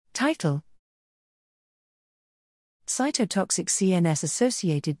Title: Cytotoxic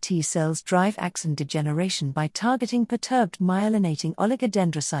CNS-associated T cells drive axon degeneration by targeting perturbed myelinating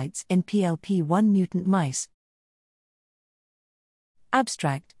oligodendrocytes in PLP1 mutant mice.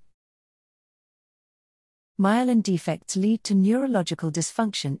 Abstract: Myelin defects lead to neurological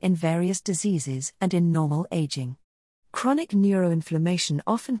dysfunction in various diseases and in normal aging. Chronic neuroinflammation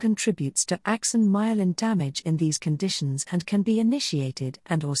often contributes to axon myelin damage in these conditions and can be initiated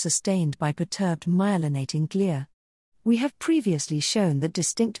and/or sustained by perturbed myelinating glia. We have previously shown that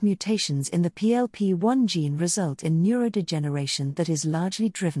distinct mutations in the PLP1 gene result in neurodegeneration that is largely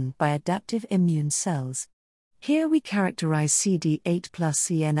driven by adaptive immune cells. Here we characterize CD8+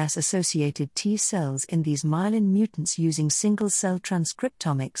 CNS-associated T cells in these myelin mutants using single-cell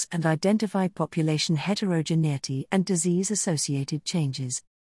transcriptomics and identify population heterogeneity and disease-associated changes.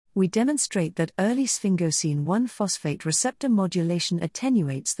 We demonstrate that early sphingosine 1-phosphate receptor modulation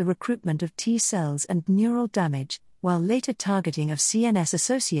attenuates the recruitment of T cells and neural damage, while later targeting of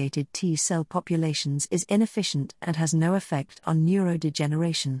CNS-associated T cell populations is inefficient and has no effect on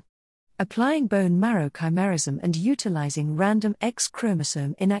neurodegeneration. Applying bone marrow chimerism and utilizing random X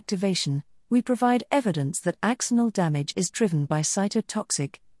chromosome inactivation, we provide evidence that axonal damage is driven by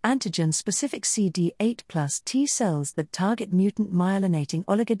cytotoxic, antigen-specific CD8+ T cells that target mutant myelinating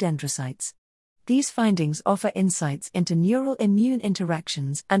oligodendrocytes. These findings offer insights into neural immune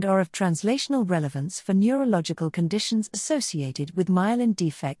interactions and are of translational relevance for neurological conditions associated with myelin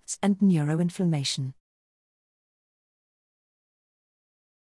defects and neuroinflammation.